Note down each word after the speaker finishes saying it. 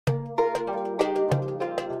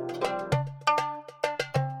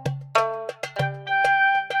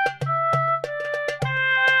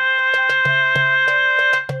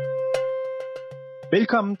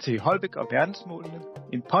Velkommen til Holbæk og verdensmålene,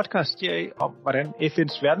 en podcast-serie om, hvordan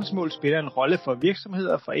FN's verdensmål spiller en rolle for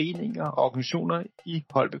virksomheder, foreninger og organisationer i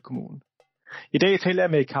Holbæk Kommune. I dag taler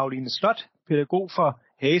jeg med Caroline Slot, pædagog for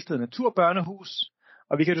Hagested Naturbørnehus,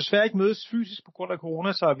 og vi kan desværre ikke mødes fysisk på grund af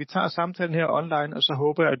corona, så vi tager samtalen her online, og så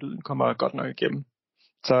håber jeg, at lyden kommer godt nok igennem.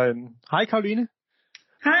 Så hej Caroline.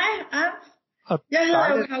 Hej, jeg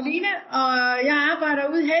hedder jo Caroline, og jeg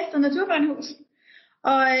arbejder ude i Hagested Naturbørnehus.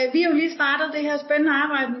 Og vi har jo lige startet det her spændende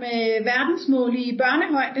arbejde med verdensmål i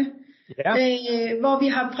børnehøjde, hvor vi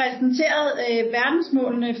har præsenteret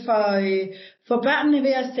verdensmålene for børnene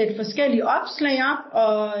ved at sætte forskellige opslag op,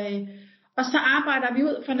 og så arbejder vi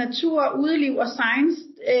ud fra natur, udeliv og science,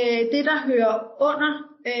 det der hører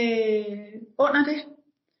under det.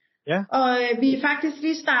 Ja. Og vi er faktisk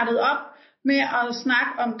lige startet op med at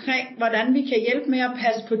snakke omkring, hvordan vi kan hjælpe med at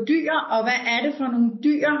passe på dyr, og hvad er det for nogle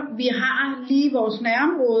dyr, vi har lige i vores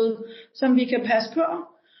nærområde, som vi kan passe på.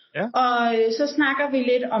 Ja. Og så snakker vi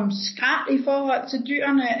lidt om skrald i forhold til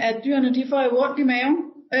dyrene, at dyrene de får jo ondt i maven,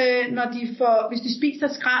 hvis de spiser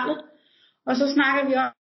skraldet. Og så snakker vi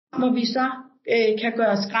om, hvor vi så kan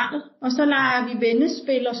gøre skraldet. Og så leger vi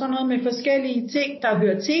vendespil og sådan noget med forskellige ting, der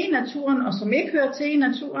hører til i naturen, og som ikke hører til i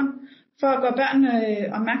naturen, for at gøre børnene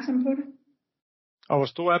opmærksomme på det. Og hvor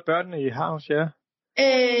store er børnene i Havs, ja?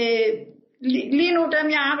 Lige nu, dem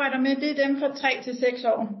jeg arbejder med, det er dem fra 3 til 6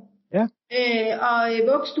 år. Ja. Og i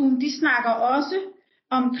vuggestuen, de snakker også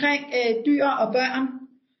omkring dyr og børn,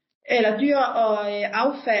 eller dyr og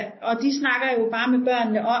affald. Og de snakker jo bare med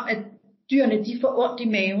børnene om, at dyrene, de får ondt i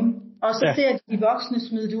maven. Og så ser de voksne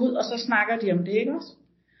smide det ud, og så snakker de om det, ikke også?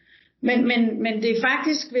 Men det er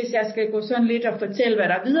faktisk, hvis jeg skal gå sådan lidt og fortælle, hvad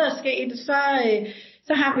der videre er sket,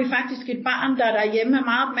 så har vi faktisk et barn, der derhjemme er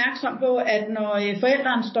meget opmærksom på, at når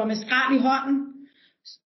forældrene står med skrald i hånden,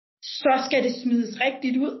 så skal det smides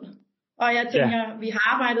rigtigt ud. Og jeg tænker, vi har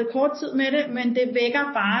arbejdet kort tid med det, men det vækker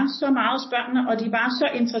bare så meget hos børnene, og de er bare så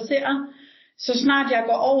interesserede. Så snart jeg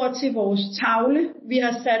går over til vores tavle, vi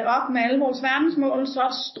har sat op med alle vores verdensmål, så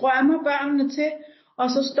strømmer børnene til, og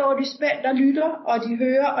så står de spændt og lytter, og de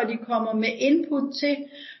hører, og de kommer med input til,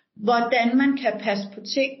 hvordan man kan passe på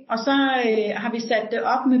ting. Og så har vi sat det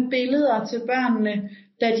op med billeder til børnene,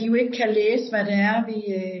 da de jo ikke kan læse, hvad det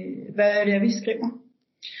er, vi skriver.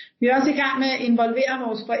 Vi er også i gang med at involvere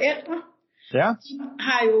vores forældre. Ja. De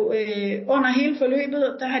har jo under hele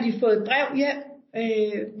forløbet, der har de fået et brev hjem,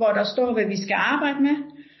 hvor der står, hvad vi skal arbejde med.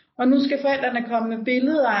 Og nu skal forældrene komme med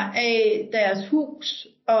billeder af deres hus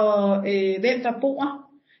og hvem der bor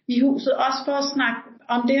i huset. Også for at snakke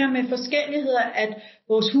om det her med forskelligheder, at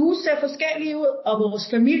vores huse ser forskellige ud, og vores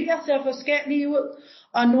familier ser forskellige ud.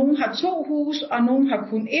 Og nogen har 2 hus, og nogen har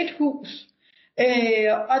kun 1 hus.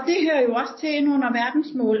 Og det hører jo også til under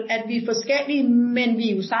verdensmål, at vi er forskellige, men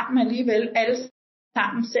vi er jo sammen alligevel, alle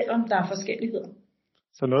sammen, selvom der er forskelligheder.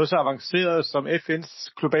 Så noget så avanceret som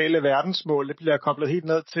FN's globale verdensmål, det bliver koblet helt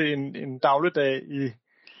ned til en dagligdag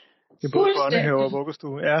i både børnehave og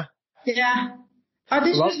vuggestue. Ja. Ja, og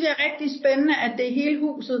det synes vi er rigtig spændende, at det er hele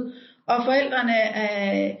huset, og forældrene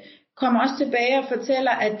kommer også tilbage og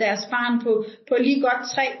fortæller, at deres barn på lige godt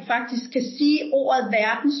 3 faktisk kan sige ordet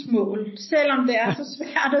verdensmål, selvom det er så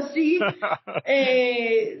svært at sige.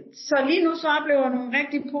 Så lige nu så oplever nogle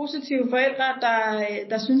rigtig positive forældre,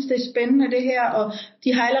 der synes, det er spændende det her, og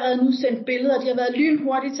de har allerede nu sendt billeder. De har været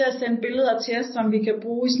lynhurtige til at sende billeder til os, som vi kan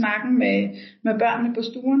bruge i snakken med børnene på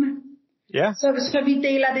stuerne. Ja. Så vi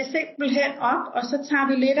deler det simpelthen op, og så tager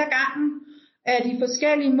vi lidt af gangen af de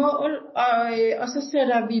forskellige mål, og så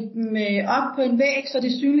sætter vi dem op på en væg, så det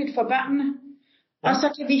er synligt for børnene. Ja. Og så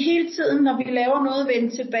kan vi hele tiden, når vi laver noget, vende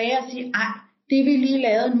tilbage og sige, det vi lige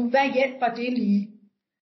lavede nu, hvad hjælper det lige?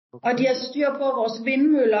 Okay. Og de har styr på vores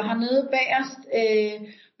vindmøller hernede bagerst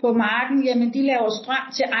på marken, jamen de laver strøm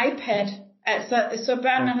til iPad. Altså, så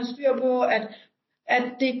børnene har styr på, at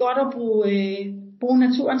det er godt at bruge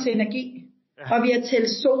naturens energi. Og vi har talt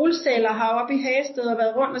solceller heroppe i Hagested og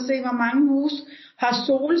været rundt og se, hvor mange huse har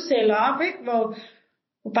solceller op, ikke? Hvor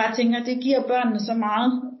bare tænker, at det giver børnene så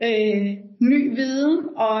meget ny viden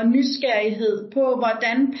og nysgerrighed på,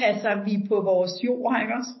 hvordan passer vi på vores jord,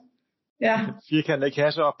 ikke også? Ja. Firkantede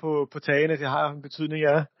kasser op på tagene, det har en betydning,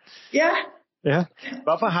 ja. Ja. Ja.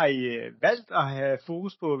 Hvorfor har I valgt at have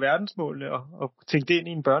fokus på verdensmålene og tænkt det ind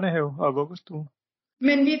i en børnehave og vuggestue?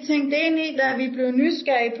 Men vi tænkte ind i, da vi blev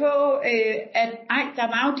nysgerrige på, at der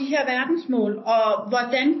var jo de her verdensmål, og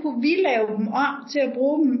hvordan kunne vi lave dem om til at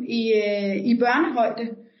bruge dem i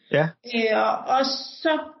børnehøjde. Ja. Og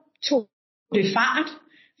så tog det fart,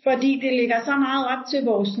 fordi det ligger så meget op til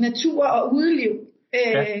vores natur og udeliv.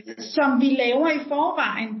 som vi laver i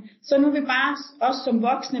forvejen. Så nu er vi bare også som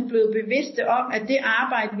voksne blevet bevidste om, at det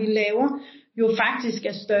arbejde, vi laver, jo faktisk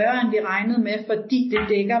er større, end vi regnede med, fordi det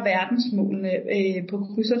dækker verdensmålene på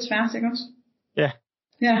kryds og tværs, ikke også? Ja.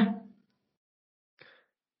 Ja.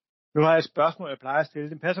 Nu har jeg et spørgsmål, jeg plejer at stille.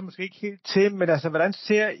 Den passer måske ikke helt til, men altså, hvordan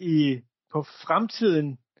ser I på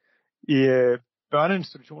fremtiden i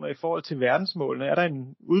børneinstitutioner i forhold til verdensmålene? Er der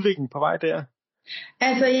en udvikling på vej der?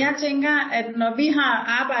 Altså, jeg tænker, at når vi har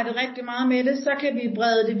arbejdet rigtig meget med det, så kan vi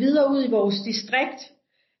brede det videre ud i vores distrikt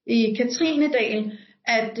i Katrinedal,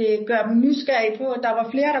 at gøre dem nysgerrige på, at der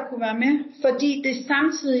var flere, der kunne være med, fordi det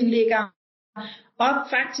samtidig ligger op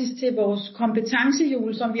faktisk til vores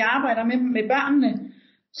kompetencehjul, som vi arbejder med børnene.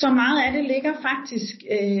 Så meget af det ligger faktisk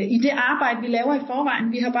i det arbejde, vi laver i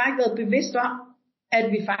forvejen. Vi har bare ikke været bevidst om,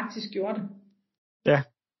 at vi faktisk gjorde det. Ja,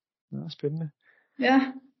 det er spændende. Ja.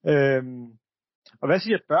 Og hvad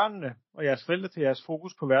siger børnene og jeres forældre til jeres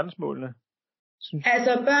fokus på verdensmålene?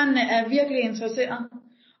 Altså, børnene er virkelig interesserede,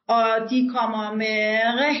 og de kommer med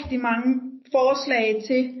rigtig mange forslag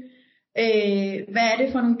til, hvad er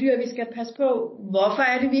det for nogle dyr, vi skal passe på? Hvorfor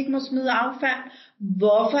er det, vi ikke må smide affald?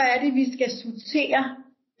 Hvorfor er det, vi skal sortere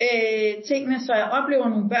tingene? Så jeg oplever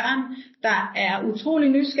nogle børn, der er utrolig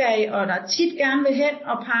nysgerrige, og der tit gerne vil hen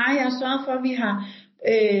og pege. Jeg har sørget for, at vi har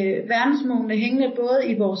verdensmålene hængende både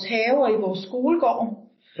i vores have og i vores skolegård.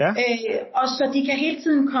 Ja. Og så de kan hele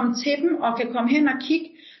tiden komme til dem og kan komme hen og kigge.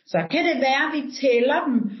 Så kan det være, at vi tæller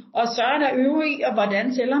dem, og så er der øvrigt, og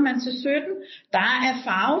hvordan tæller man til 17? Der er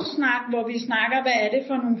farvesnak, hvor vi snakker, hvad er det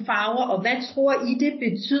for nogle farver, og hvad tror I det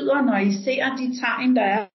betyder, når I ser de tegn, der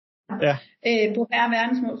er på hver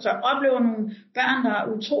verdensmål. Så jeg oplever nogle børn, der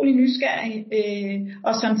er utrolig nysgerrige,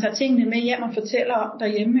 og som tager tingene med hjem og fortæller om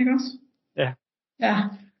derhjemme, ikke også? Ja. Ja.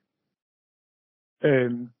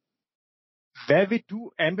 Hvad vil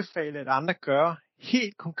du anbefale, at andre gør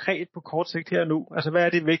helt konkret på kort sigt her nu? Altså, hvad er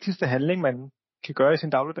det vigtigste handling, man kan gøre i sin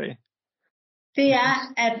dagligdag? Det er,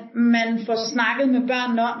 at man får snakket med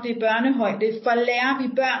børnene om det i børnehøjde. For lærer vi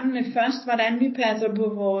børnene først, hvordan vi passer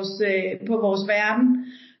på vores verden,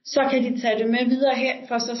 så kan de tage det med videre hen,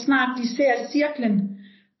 for så snart de ser cirklen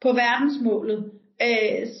på verdensmålet,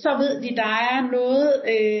 så ved de, der er noget,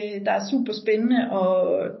 der er super spændende, og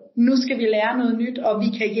nu skal vi lære noget nyt, og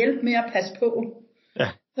vi kan hjælpe med at passe på. Ja.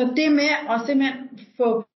 Så det med at simpelthen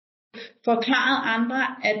få forklaret andre,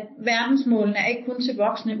 at verdensmålene er ikke kun til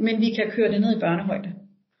voksne, men vi kan køre det ned i børnehøjde.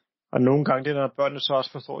 Og nogle gange, det når børnene så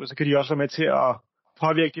også forstår det, så kan de også være med til at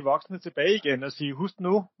påvirke de voksne tilbage igen og sige, husk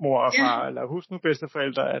nu, mor og far, eller husk nu,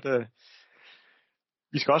 bedsteforældre, at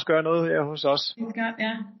vi skal også gøre noget her hos os.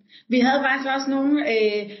 Ja. Vi havde faktisk også nogen,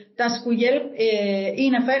 der skulle hjælpe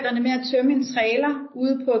en af forældrene med at tømme en trailer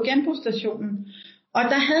ude på genbrugsstationen. Og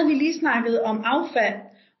der havde vi lige snakket om affald,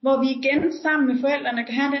 hvor vi igen sammen med forældrene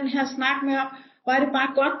kan have den her snak med om, hvor er det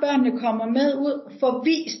bare godt, børnene kommer med ud, får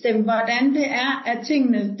vist dem, hvordan det er, at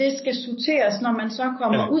tingene det skal sorteres, når man så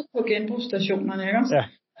kommer ud på genbrugsstationerne. Ikke? Ja.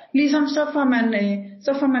 Ligesom så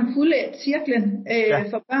får man fuldendt cirklen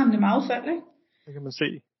for børnene med affald. Ikke? Det kan man se.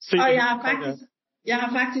 Og jeg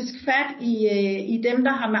har faktisk fat i dem,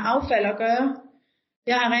 der har med affald at gøre.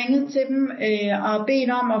 Jeg har ringet til dem og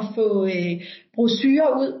bedt om at få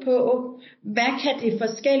brochurer ud på, hvad kan det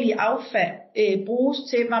forskellige affald bruges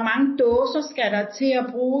til? Hvor mange dåser skal der til at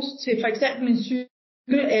bruges til for eksempel en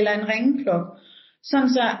cykel eller en ringklok? Sådan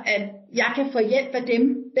så, at jeg kan få hjælp af dem,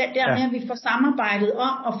 der med, at vi får samarbejdet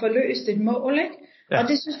om at få løst et mål. Ikke? Ja. Og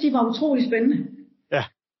det synes de var utrolig spændende. Ja.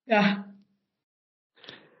 Ja.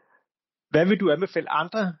 Hvad vil du anbefale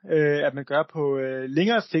andre, at man gør på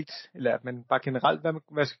længere sigt, eller at man bare generelt,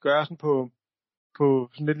 hvad skal gøre sådan på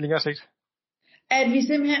sådan lidt længere sigt? At vi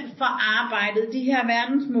simpelthen får arbejdet de her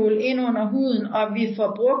verdensmål ind under huden, og vi får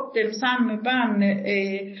brugt dem sammen med børnene,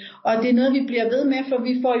 og det er noget, vi bliver ved med, for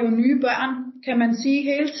vi får jo nye børn, kan man sige,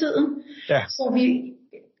 hele tiden. Ja. Så vi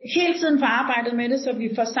hele tiden får arbejdet med det, så vi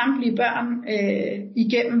får samtlige børn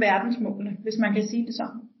igennem verdensmålene, hvis man kan sige det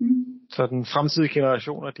sådan. Mm. Så den fremtidige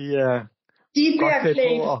generationer, de bliver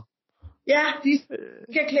klædt på. Ja, de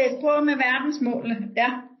skal klædes på med verdensmålene, ja.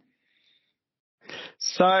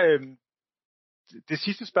 Så det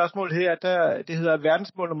sidste spørgsmål her, det hedder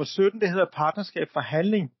verdensmål nummer 17, det hedder partnerskab for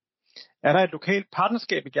handling. Er der et lokalt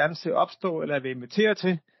partnerskab, vi gerne ser opstå, eller vil invitere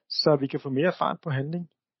til, så vi kan få mere fart på handling?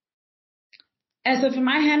 Altså for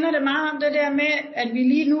mig handler det meget om det der med, at vi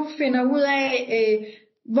lige nu finder ud af,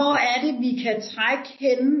 hvor er det, vi kan trække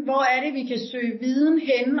henne, hvor er det, vi kan søge viden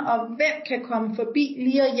henne, og hvem kan komme forbi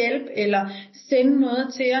lige at hjælpe, eller sende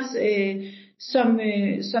noget til os,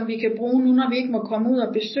 som vi kan bruge nu, når vi ikke må komme ud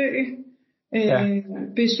og besøge.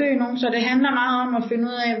 besøge nogen. Så det handler meget om at finde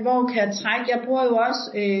ud af, hvor kan jeg trække. Jeg bruger jo også,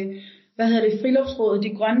 Friluftsrådet,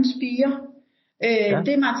 de grønne spirer.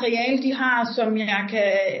 Det materiale, de har, som jeg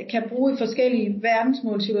kan bruge i forskellige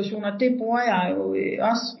verdensmålsituationer, det bruger jeg jo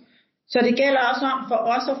også. Så det gælder også om for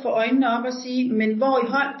os at få øjnene op og sige, men hvor i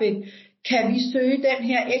Holbæk kan vi søge den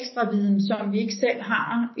her ekstra viden, som vi ikke selv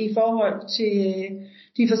har i forhold til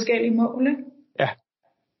de forskellige mål. Ikke? Ja.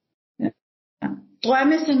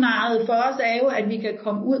 Drømmescenariet for os er jo, at vi kan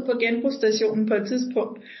komme ud på genbrugsstationen på et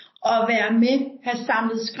tidspunkt og være med, have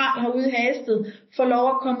samlet skrald herude i Hasted, få lov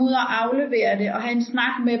at komme ud og aflevere det og have en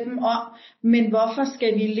snak med dem om, men hvorfor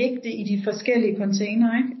skal vi lægge det i de forskellige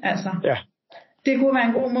container, ikke? Altså, det kunne være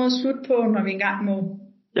en god måde at slutte på, når vi engang må.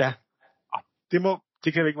 Ja,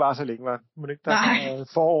 det kan vi ikke vare så længe, hva'? Må ikke der er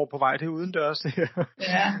forår på vej til udendørs?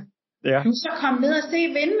 Ja. Nu så kom ned og se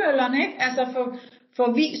vindmøllerne, ikke? Altså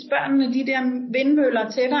få vist børnene de der vindmøller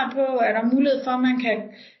tættere på, er der mulighed for, at man kan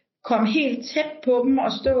komme helt tæt på dem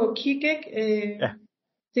og stå og kigge, ikke?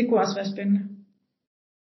 Det kunne også være spændende.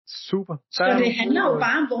 Super. Så det handler jo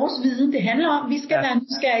bare om vores viden. Det handler om, at vi skal være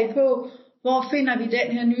nysgerrige på, hvor finder vi den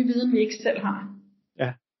her nye viden, vi ikke selv har.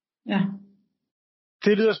 Ja.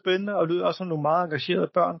 Det lyder spændende, og lyder også som nogle meget engagerede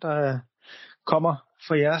børn, der kommer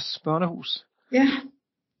fra jeres børnehus. Ja.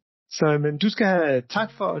 Så men du skal have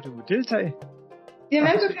tak for, at du vil deltage. Ja,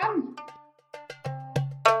 velbekomme.